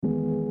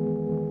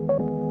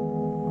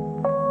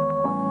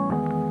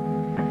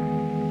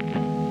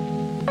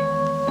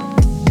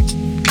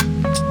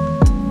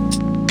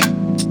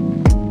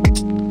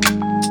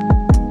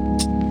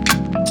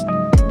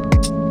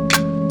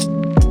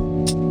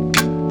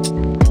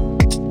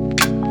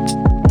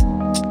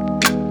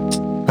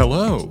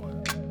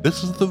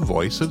This is the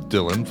voice of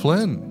Dylan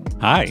Flynn.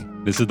 Hi,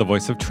 this is the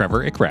voice of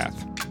Trevor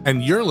Ickrath.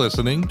 And you're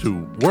listening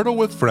to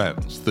Wordle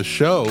Friends, the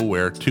show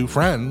where two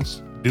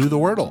friends do the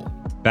Wordle.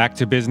 Back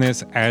to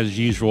business as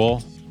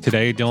usual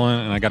today,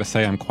 Dylan, and I gotta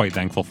say I'm quite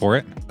thankful for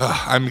it.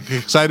 I'm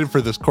excited for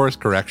this course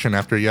correction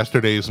after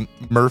yesterday's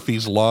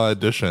Murphy's Law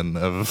edition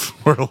of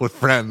Wordle with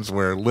Friends,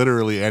 where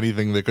literally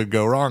anything that could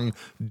go wrong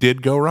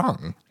did go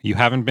wrong. You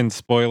haven't been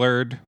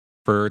spoilered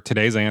for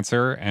today's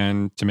answer,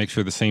 and to make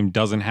sure the same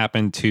doesn't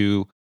happen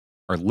to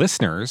our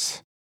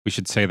listeners, we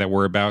should say that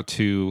we're about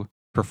to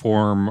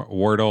perform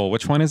Wordle.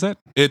 Which one is it?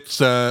 It's,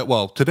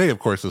 today, of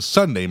course, is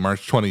Sunday,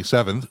 March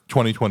 27th,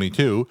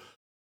 2022.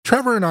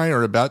 Trevor and I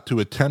are about to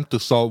attempt to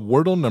solve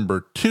Wordle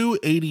number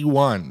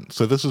 281.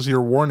 So this is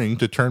your warning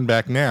to turn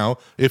back now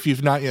if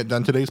you've not yet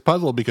done today's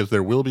puzzle, because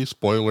there will be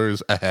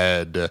spoilers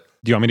ahead. Do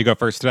you want me to go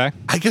first today?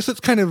 I guess it's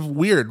kind of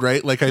weird,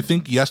 right? Like, I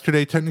think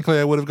yesterday, technically,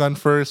 I would have gone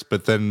first,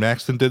 but then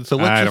Maxton did. So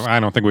I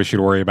don't think we should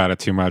worry about it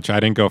too much. I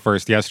didn't go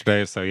first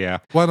yesterday, so yeah.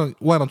 Why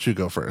don't you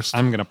go first?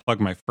 I'm going to plug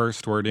my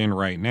first word in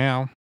right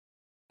now.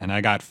 And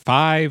I got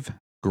 5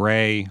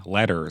 gray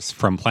letters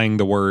from playing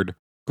the word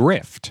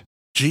grift.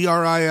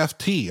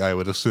 GRIFT, I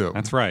would assume.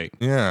 That's right.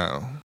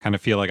 Yeah. Kind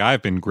of feel like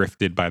I've been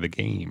grifted by the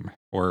game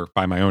or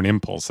by my own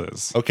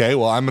impulses. Okay,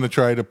 well, I'm going to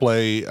try to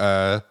play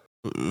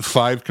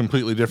 5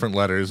 completely different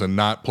letters and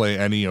not play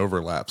any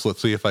overlaps.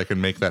 Let's see if I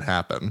can make that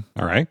happen.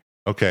 All right.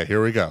 Okay,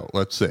 here we go.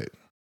 Let's see.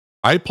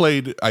 I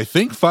played, I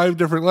think, 5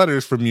 different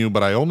letters from you,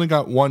 but I only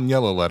got 1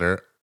 yellow letter.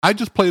 I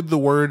just played the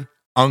word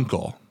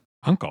uncle.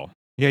 Uncle.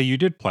 Yeah, you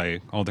did play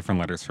all different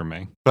letters from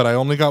me. But I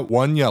only got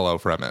 1 yellow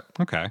from it.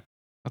 Okay.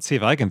 Let's see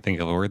if I can think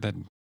of a word that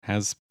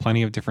has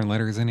plenty of different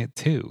letters in it,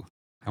 too.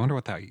 I wonder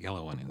what that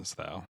yellow one is,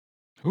 though.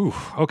 Ooh,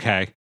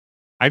 okay.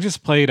 I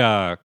just played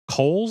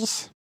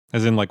coals,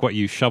 as in like what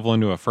you shovel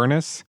into a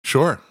furnace.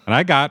 Sure. And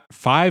I got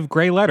 5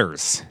 gray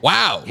letters.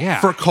 Wow.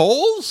 Yeah. For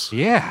coals?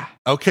 Yeah.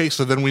 Okay,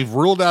 so then we've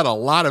ruled out a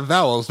lot of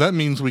vowels. That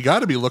means we got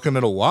to be looking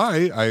at a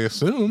Y, I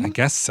assume. I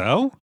guess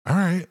so. All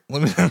right.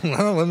 Let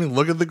me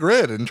look at the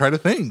grid and try to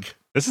think.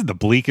 This is the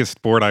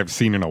bleakest board I've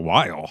seen in a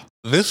while.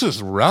 This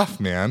is rough,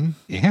 man.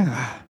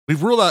 Yeah.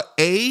 We've ruled out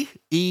A,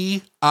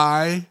 E,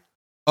 I,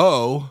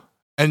 O,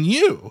 and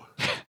U.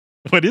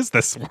 What is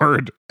this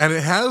word? And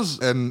it has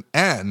an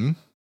N.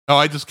 Oh,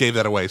 I just gave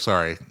that away.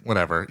 Sorry.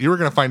 Whatever. You were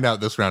going to find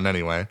out this round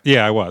anyway.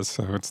 Yeah, I was.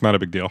 So it's not a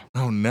big deal.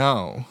 Oh,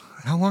 no.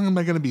 How long am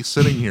I going to be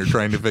sitting here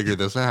trying to figure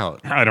this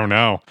out? I don't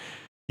know.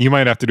 You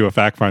might have to do a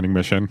fact-finding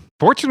mission.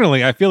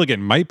 Fortunately, I feel like it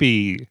might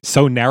be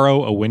so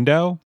narrow a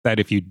window that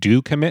if you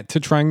do commit to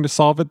trying to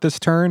solve it this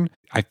turn,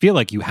 I feel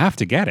like you have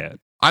to get it.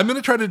 I'm going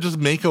to try to just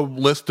make a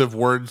list of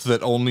words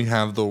that only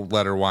have the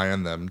letter Y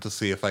in them to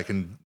see if I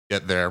can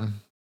get there.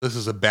 This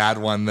is a bad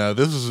one, though.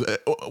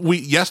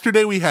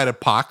 Yesterday we had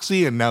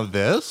epoxy, and now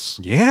this?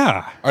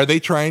 Yeah. Are they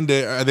trying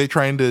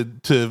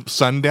to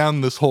sundown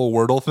this whole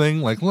Wordle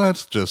thing? Like,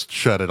 let's just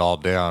shut it all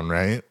down,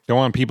 right? Don't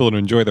want people to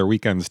enjoy their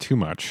weekends too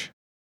much.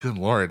 Good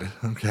Lord.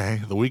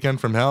 Okay. The weekend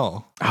from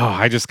hell. Oh,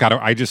 I just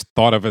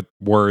thought of a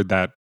word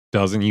that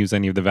doesn't use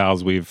any of the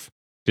vowels we've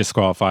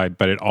disqualified,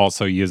 but it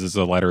also uses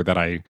a letter that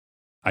I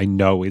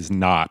know is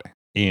not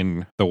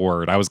in the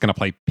word. I was going to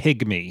play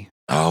pygmy.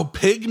 Oh,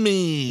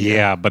 pygmy.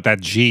 Yeah, but that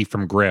G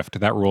from grift,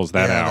 that rules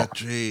that out. That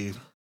G.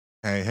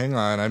 Hey, hang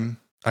on.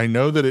 I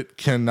know that it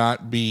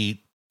cannot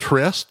be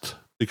tryst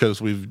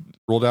because we've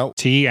ruled out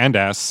T and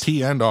S.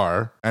 T and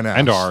R and S.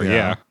 And R,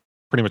 yeah.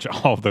 Pretty much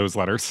all of those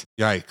letters.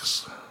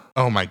 Yikes.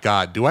 Oh my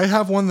God. Do I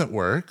have one that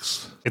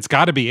works? It's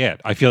got to be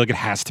it. I feel like it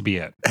has to be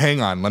it. Hang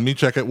on. Let me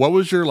check it. What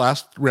was your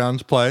last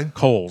round's play?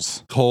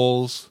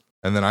 Coals.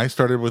 And then I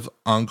started with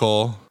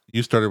uncle.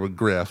 You started with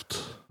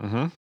grift.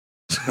 Mm-hmm.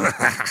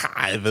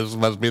 This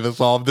must be the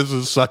solve. This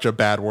is such a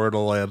bad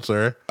Wordle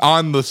answer.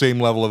 On the same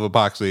level of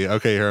epoxy.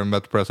 Okay, here, I'm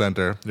about to press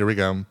enter. Here we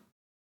go.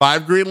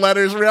 5 green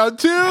letters, round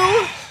 2.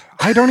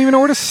 I don't even know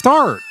where to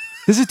start.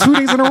 This is 2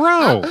 days in a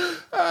row.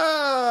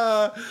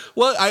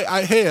 Well,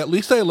 hey, at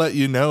least I let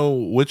you know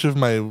which of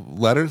my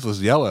letters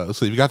was yellow,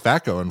 so you've got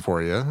that going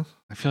for you.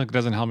 I feel like it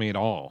doesn't help me at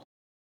all.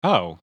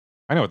 Oh,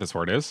 I know what this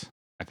word is,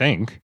 I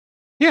think.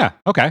 Yeah,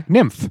 okay,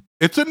 nymph.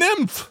 It's a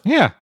nymph.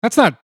 Yeah, that's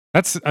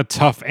a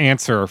tough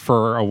answer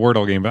for a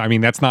Wordle game, but I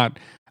mean, that's not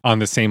on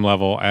the same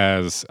level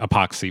as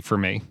epoxy for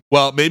me.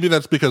 Well, maybe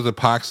that's because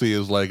epoxy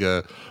is like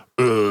a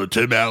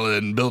Tim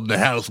Allen building a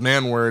house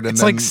man word. And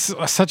it's like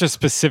such a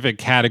specific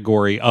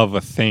category of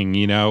a thing,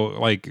 you know?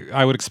 Like,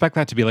 I would expect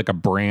that to be like a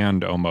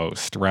brand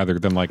almost, rather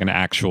than like an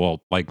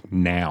actual like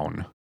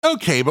noun.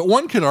 Okay, but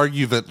one could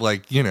argue that,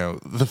 like, you know,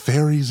 the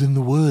fairies in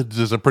the woods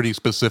is a pretty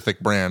specific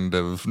brand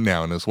of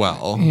noun as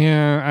well.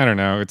 Yeah, I don't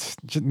know. It's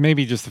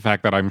maybe just the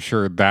fact that I'm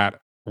sure that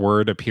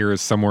word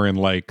appears somewhere in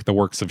like the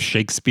works of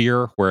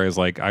Shakespeare, whereas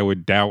like I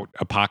would doubt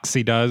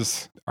epoxy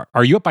does.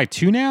 Are you up by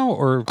 2 now,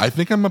 or? I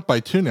think I'm up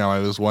by 2 now. I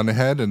was 1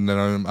 ahead, and then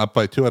I'm up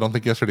by 2. I don't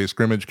think yesterday's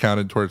scrimmage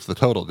counted towards the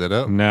total, did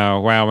it? No.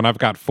 Wow, and I've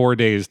got 4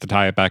 days to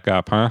tie it back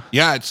up, huh?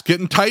 Yeah, it's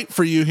getting tight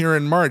for you here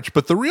in March,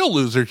 but the real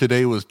loser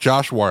today was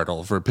Josh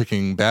Wardle for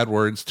picking bad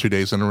words 2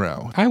 days in a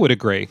row. I would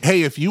agree.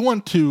 Hey, if you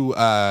want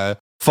to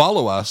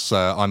follow us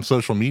on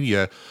social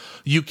media,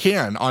 you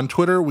can. On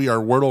Twitter, we are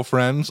Wordle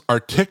Friends. Our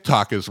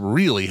TikTok is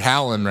really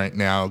howling right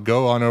now.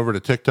 Go on over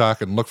to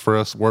TikTok and look for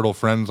us, Wordle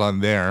Friends,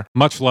 on there.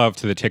 Much love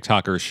to the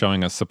TikTokers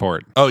showing us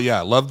support. Oh, yeah.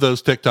 Love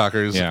those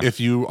TikTokers. Yeah. If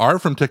you are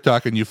from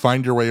TikTok and you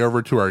find your way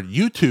over to our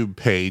YouTube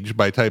page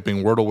by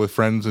typing Wordle with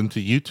Friends into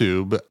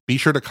YouTube, be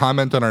sure to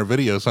comment on our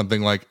video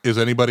something like, is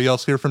anybody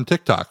else here from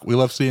TikTok? We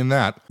love seeing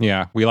that.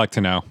 Yeah, we like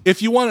to know.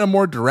 If you want a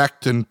more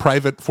direct and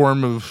private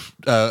form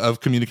of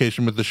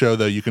communication with the show,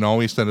 though, you can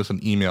always send us an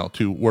email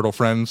to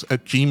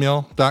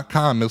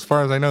wordlefriends@gmail.com. As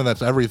far as I know,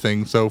 that's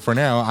everything. So for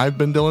now, I've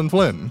been Dylan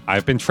Flynn.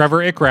 I've been Trevor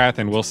Ickrath,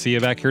 and we'll see you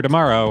back here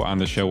tomorrow on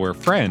the show where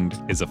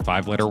friend is a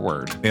 5-letter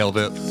word. Nailed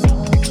it.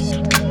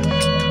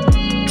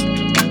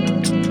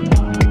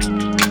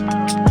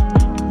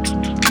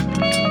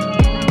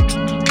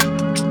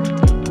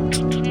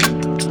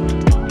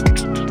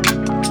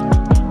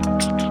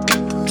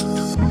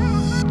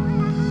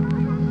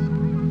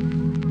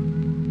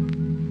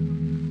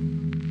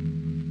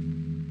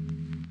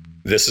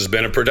 This has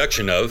been a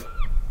production of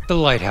The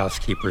Lighthouse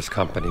Keepers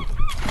Company.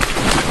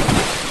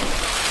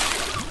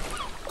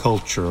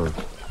 Culture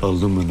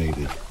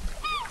illuminated.